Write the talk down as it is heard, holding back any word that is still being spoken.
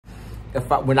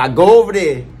When I go over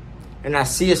there and I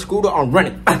see a scooter, I'm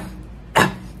running.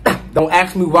 Don't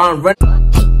ask me why I'm running.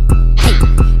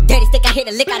 Dirty stick, I hit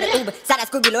a lick out of Uber. Saw that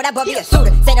screw below, that boy be a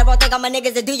shooter. Say the wrong thing on my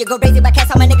niggas to do, you go crazy, but catch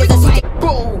all my niggas to shoot.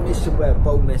 Boom! It's your boy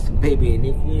Bo Messi, baby. And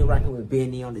if you ain't rocking with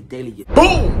Benny on the daily, you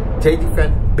boom! JD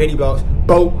fan, Benny Blogs,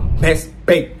 Bo Mess,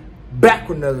 baby. Back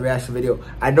with another reaction video.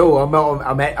 I know I'm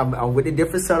with a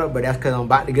different setup, but that's because I'm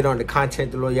about to get on the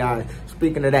content to lure your eyes.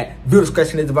 Speaking of that, video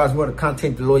discussion is about more the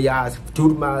content to lure your eyes, do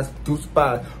the miles, do the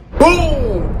spies.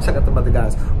 Boom! Check out them other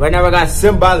guys. Right now I got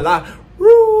Simba La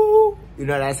Roo. You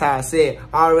know, that's how I say it.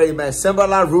 Already, man. Simba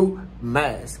La Roo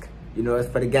mask. You know, it's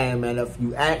for the game, man. If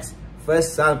you ask for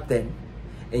something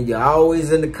and you're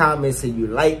always in the comments and you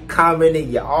like, commenting,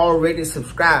 you're already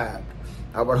subscribed.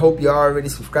 I would hope you're already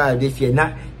subscribed. If you're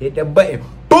not, hit the button.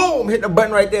 Boom! Hit the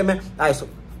button right there, man. All right, so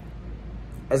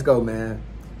let's go, man.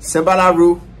 Simba La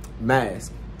Roo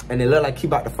mask. And it look like he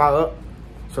about to fire up.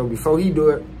 So before he do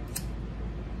it,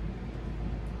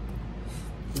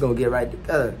 he's gonna get right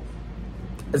together.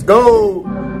 Let's go!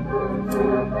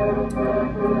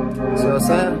 See what I'm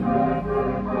saying?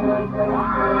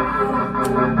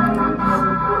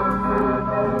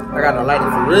 I gotta light it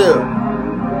for real.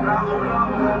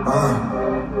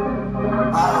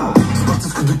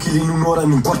 Spazzesco 2 kg in un'ora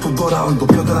in un quarto d'ora, ho il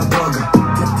doppio della droga,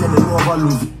 che tiene nuova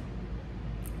lui.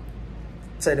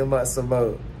 Turn him up some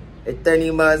more. Hey, turn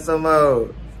him up some more.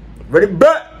 Ready,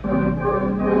 back!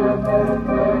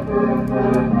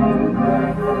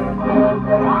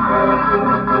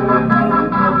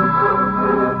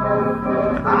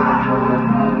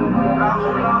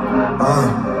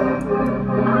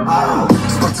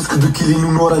 Spazzesco 2 kg in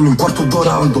un'ora in un quarto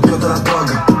d'ora, ho il doppio della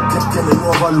droga, che tiene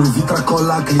nuova lui, vitra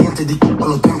colla, cliente di c***o,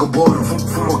 lo tengo buono,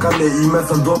 fumo canne in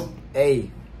mezzo al doppio.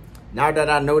 Hey, now that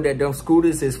I know that them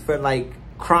scooters is for like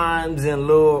crimes and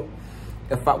little,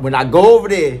 when I go over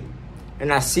there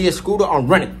and I see a scooter, I'm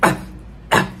running.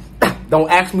 Don't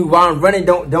ask me why I'm running.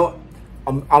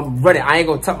 I'm running. I ain't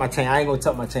gonna tuck my chain. I don't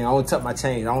tuck my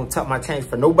chains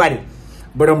for nobody.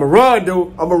 But I'ma run,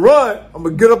 dude. I'ma run. I'ma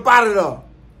get up out of there.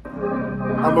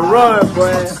 I'ma run, boy.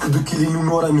 Spazzesco 2 kg in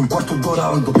un'ora in un quarto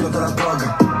d'ora, ho il doppio della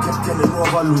droga, che tiene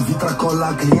nuova lui, vitra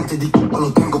colla, cliente di c***o,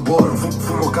 lo tengo buono,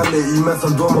 fumo canne in mezzo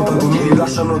al duomo, tanto mi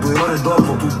rilasciano 2 ore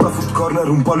dopo, tutta food corner,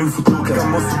 un palo in footlooker,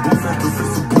 cammo su buffer, tu sei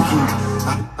su booking,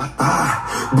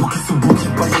 buchi su buchi,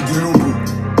 paio di lupi.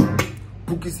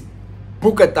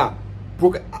 Bukata.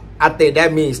 I think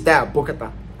that means stab.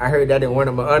 Bukata. I heard that in one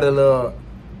of my other little.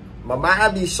 My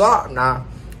mind be sharp now,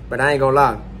 but I ain't gonna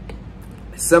lie.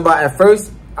 Simba at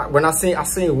first, when I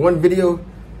seen one video,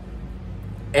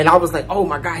 and I was like, oh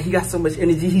my god, he got so much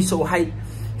energy. He's so hyped.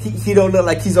 He don't look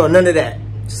like he's on none of that.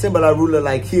 Simba La Roo look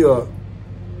like he,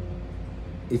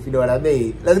 if you know what I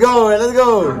mean. Let's go, man. Let's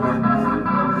go.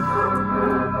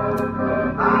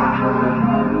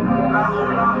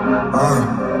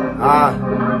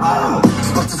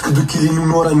 Spazzesco 2 kg in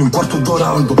un'ora in un quarto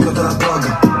d'ora, ho il doppio della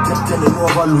droga, che tiene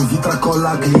nuova lui, vitra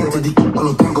colla, cliente di c***o,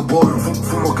 lo tengo buono,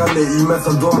 fumo canne in mezzo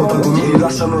al duomo, tanto mi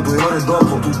rilasciano 2 ore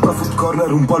dopo, tutta food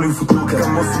corner, un palo in footlooker,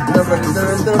 cammo su buffer, tu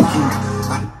sei su booking,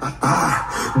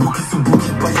 buchi su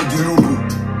buchi, paio di lupi.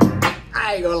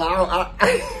 I ain't gonna lie,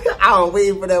 I don't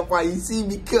wait for that part. You see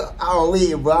me cut, I don't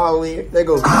wait, bro. I don't wait. Let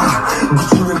go.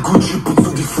 Gucci nel Gucci, puzzo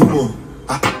di fumo.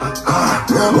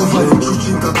 Non fare ciucci,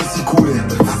 entrate sicure.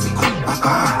 Tu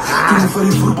non fai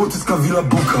il furbo, ti scavi la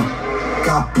buca.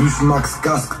 Capish, Max,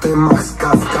 Cask, te Max,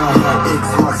 Cascara,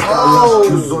 X, Max, Kalash,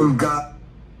 chiuso in ga.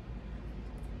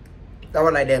 That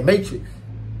was like that Matrix.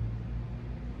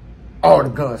 All the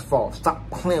guns fall. Stop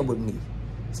playing with me.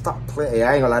 Stop playing. Hey,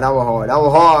 I ain't gonna lie, that was hard. That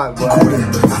was hard, boy.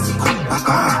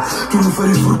 Tu non fai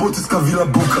il furbo, ti scavi la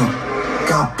buca.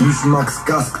 Capish, Max,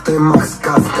 Cask, te Max,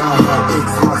 Cascara,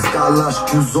 X, Max, Kalash,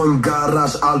 chiuso in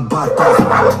garage, al batas.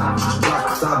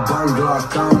 Jacksa, Bangla,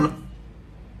 Town.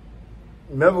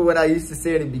 Remember what I used to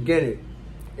say in the beginning?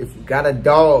 If you got a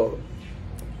dog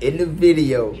in the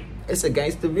video, it's a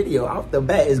gangster video. Off the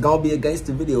bat, it's gonna be a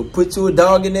gangster video. Put you a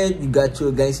dog in there, you got you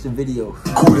a gangster video.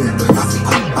 Tu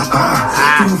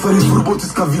non fai il furbo, ti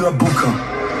scavi la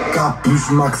buca. Capish,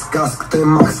 Max, Cask, te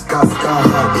Max,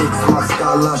 Cascara, X, Max,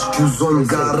 Kalash, chiuso in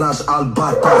garage, al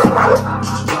batas.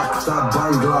 Jacksa,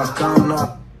 Bangla,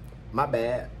 Town. My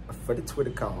bad for the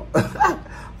Twitter call.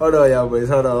 Hold on, y'all boys.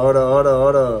 Hold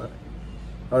on.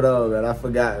 Hold on, man. I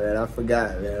forgot,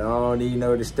 man. I don't need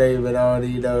no statement. I don't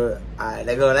need no. Alright,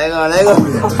 let go. Tu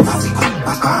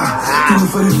non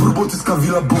fai il furbo, ti scavi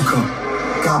la buca.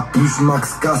 Capish,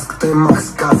 Max, Cask, te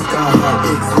Max, Cascara,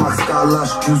 X, Max,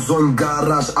 Kalash, chiuso in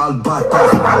garage, al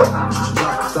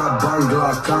batas. Jakarta,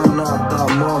 Bangla, Canada,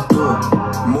 moto,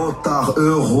 motard,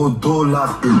 euro,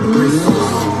 dollar, peso.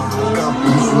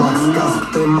 Capuche, max,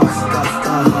 casque, max,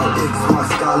 cascara, X, max,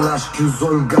 kalash,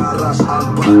 Q-zone, garage,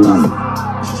 albatas.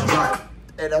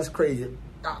 Hey, that's crazy.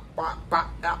 I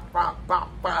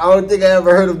don't think I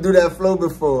ever heard him do that flow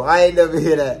before. I ain't never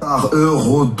hear that.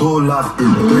 Euro, dollar,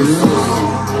 peso.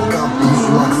 Capuche,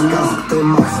 max, casque,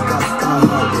 max,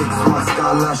 cascara, X, max,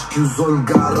 kalash, Q-zone,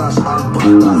 garage,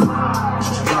 albatas.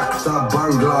 Jakarta,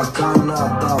 Bangla,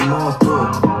 Canada, moto,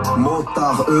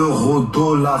 motard, euro,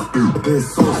 dollar,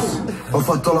 pesos. Ho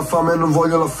fatto la fame e non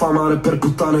voglio la famare, per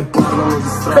puttane parlano di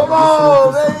strada. Come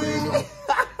on, baby!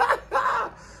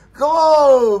 Come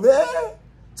on, man!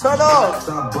 Turn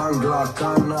up! Bangla,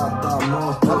 Canada,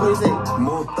 moto,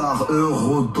 motard,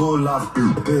 euro, dollar,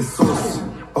 pesos.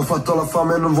 Ho fatto la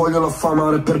fame e non voglio la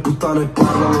famare, per puttane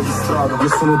parlano di strada. Io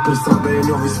sono per strada e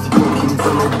ne ho visti pochi,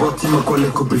 iniziano i botti ma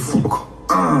quelle coprifuoco.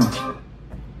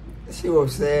 See what I'm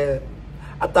saying?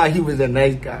 I thought he was a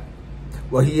nice guy.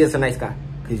 Well, he is a nice guy.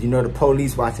 Because you know the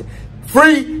police watching.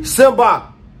 Free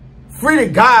Simba! Free the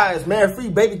guys, man. Free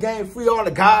Baby Game. Free all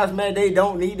the guys, man. They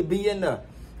don't need to be in there.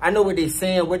 I know what they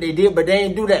saying, what they did, but they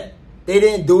didn't do that. They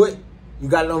didn't do it. You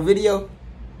got it on video?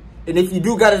 And if you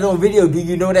do got it on video, do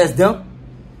you know that's them?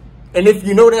 And if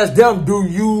you know that's them, do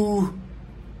you...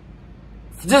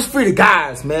 Just free the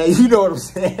guys, man. You know what I'm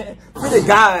saying? Free the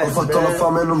guys, Ho fatto la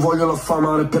fame e non voglio la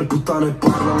famare, per puttane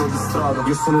parlano di strada.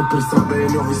 Io sono per strada e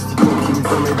ne ho visti pochi,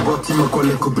 iniziano i botti ma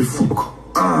quelle coprifuoco.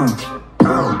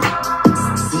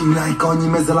 Sim like ogni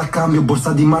mese la cambio,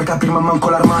 borsa di marca, prima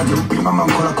manco l'armadio, prima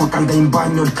manco la coca calda in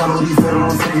bagno, il calorifero non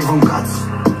serviva un cazzo.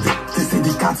 Te sei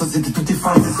di cazzo, siete tutti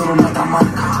falsi, sono un'altra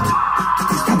marca.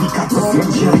 Te sta di cazzo, si non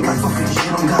gira, cazzo finisci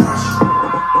in un garage.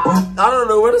 I don't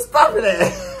know where to stop it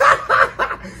at.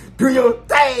 Do your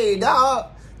thing, dog.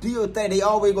 Do your thing. They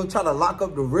always gonna try to lock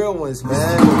up the real ones,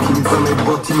 man.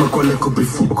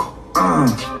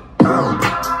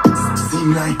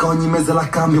 Sim like ogni mese la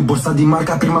cambio, borsa di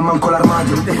marca, prima manco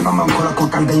l'armadio, prima manco la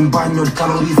coca calda in bagno, il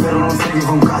calorifero non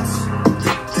serviva un cazzo.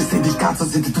 Te sei di cazzo,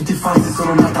 siete tutti falsi,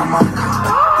 sono un'altra marca.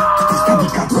 Te sta di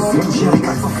cazzo, si non gira,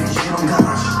 cazzo finisci in un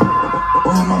garage.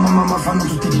 Oh mamma, fanno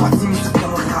tutti i pazzi, mi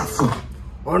stacchiano il cazzo.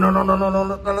 Oh no.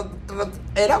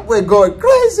 Hey, that way going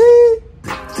crazy.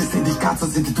 Te sei di cazzo,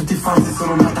 siete tutti falsi,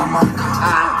 sono un'altra marca.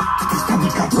 Te sta di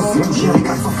cazzo, si non gira,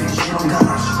 cazzo finisci in un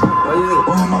garage.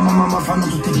 Oh mamma, fanno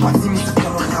tutti i pazzi, mi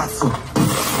stacchiano il cazzo.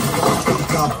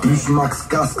 Capuche, max,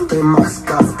 casque, max,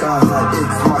 cascara,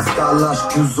 X, max, kalash,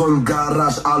 Q-zone,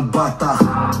 garage, albata.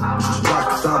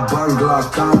 Jakarta, Bangla,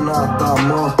 Canada,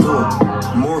 moto,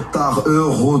 motard,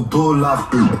 euro, dollar,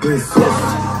 pesos.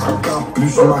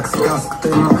 Capuche, max, casque,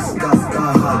 max,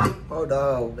 cascara. Hold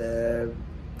on, man.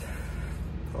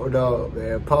 Hold on,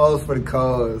 man. Pause for the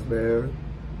cause, man.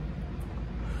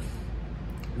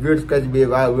 If you're supposed to be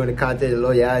about, we're in the content of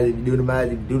loyalty, if you do the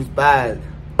magic, you do the spies.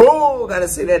 Boom! Gotta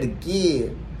say that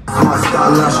again. Max,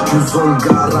 kalash, Q-zone,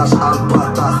 garage,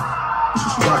 albata.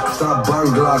 Jakarta,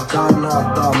 Bangla,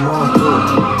 Canada, moto,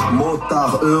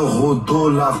 motard, euro,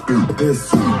 dollar,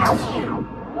 peso.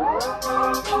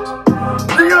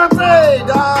 Do your thing,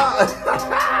 dog!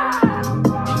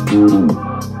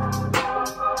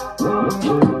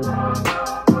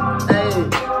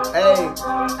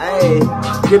 Hey,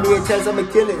 give me a chance, I'ma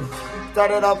kill him.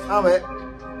 Started off,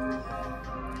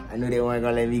 I knew they weren't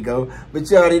gonna let me go, but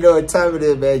you already know what time it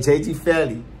is, man. JG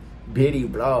Family, Bitty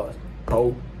Blogs,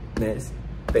 Bo, Mess,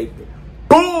 Baby.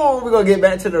 Boom! We're gonna get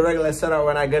back to the regular setup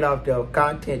when I get off the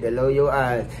content that low your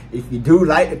eyes. If you do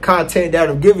like the content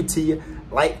that'll give it to you,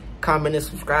 like, comment, and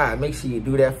subscribe. Make sure you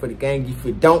do that for the gang. If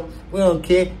you don't, we don't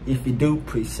care. If you do,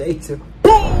 appreciate you.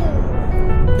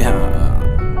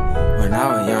 When I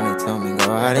was young, they told me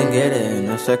go out and get it. Ain't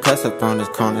no shit cuss up on this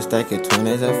corner, stack it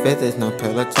 20s and 50s. No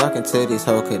pillow talking to these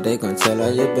hoes, cause they gon' tell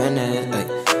all your business.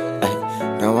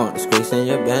 Ay, don't want the squeeze in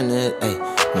your business. Ay,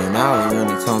 when I was young,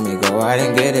 they told me go out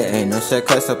and get it. Ain't no shit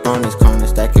cuss up on this corner,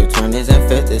 stack it 20s and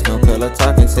 50s. No pillow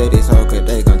talking to these hoes, cause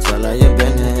they gon' tell all your business.